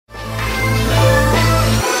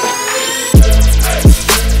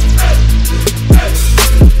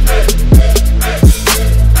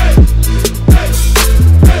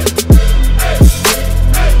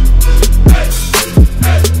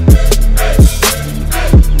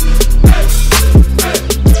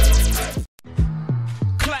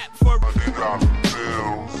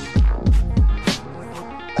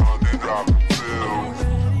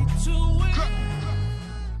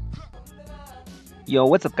Yo,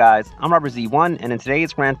 what's up guys? I'm IMRZINDIGO, and in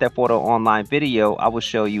today's Grand Theft Auto Online video, I will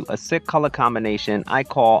show you a sick color combination I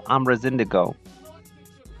call IMRZINDIGO.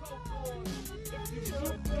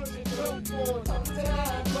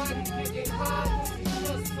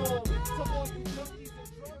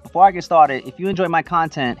 Before I get started, if you enjoy my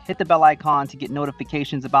content, hit the bell icon to get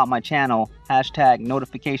notifications about my channel,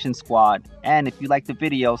 #notification squad, and if you like the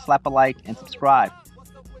video, slap a like and subscribe.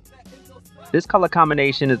 This color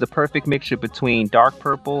combination is a perfect mixture between dark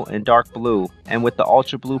purple and dark blue, and with the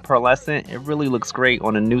ultra blue pearlescent, it really looks great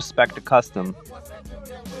on a new Specter Custom.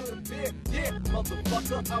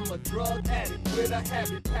 Motherfucker, I'm a drug addict with a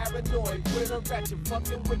habit, paranoid with a ratchet,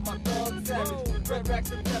 fucking with my dog savage. Red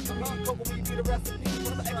racks and death to me, cocoa weed be the recipe.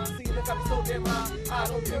 For the ecstasy that got me so damn high, I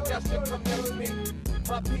don't think y'all should come next to me.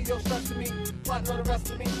 My P.O. stressing me, plotting on the rest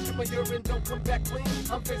of me. If my urine don't come back clean,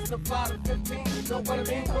 I'm facing a 5 and 15. Know what I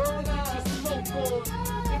mean? Burn out, just smoke on.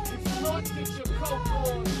 If you snort, get your coke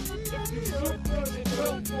on. If you shoot, get your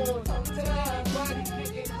dope on. Tonight, body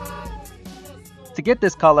getting high. To get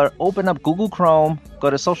this color, open up Google Chrome, go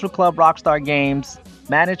to Social Club Rockstar Games,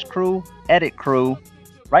 Manage Crew, Edit Crew,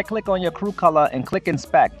 right click on your crew color and click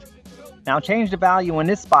Inspect. Now change the value in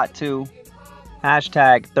this spot to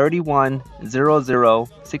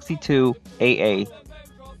 #310062AA.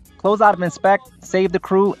 Close out of Inspect, save the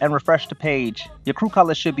crew and refresh the page. Your crew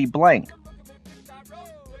color should be blank.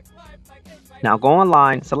 Now go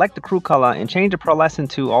online, select the crew color and change the pearlescent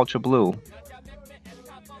to ultra blue.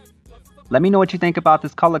 Let me know what you think about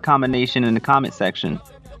this color combination in the comment section.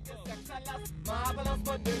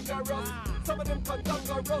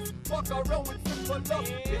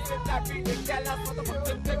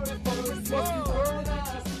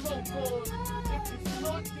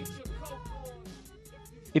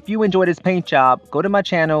 If you enjoyed this paint job, go to my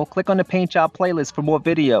channel, click on the paint job playlist for more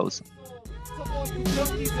videos.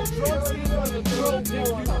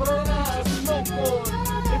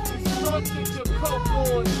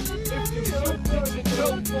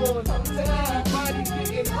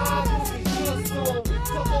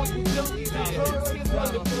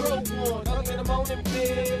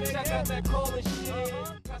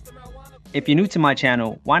 If you're new to my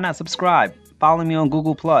channel, why not subscribe? Follow me on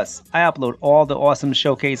Google+. I upload all the awesome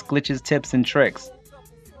showcase glitches, tips, and tricks.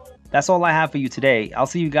 That's all I have for you today. I'll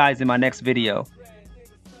see you guys in my next video.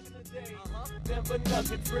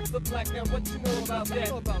 Nuggets, bricks of black, now what you know about that?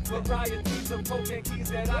 Varieties of cocaine keys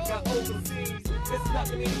that I got overseas. It's not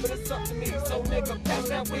to me, but it's up to me. So nigga, pass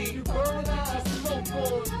that weed. You burn, get your smoke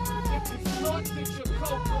on. If you snort, get your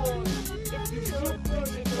coke on. If you shoot,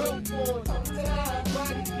 get your dope on. Tonight,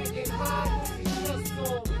 body getting high, it's just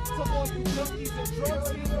on. So all you junkies and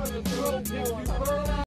drunkies on the throat on.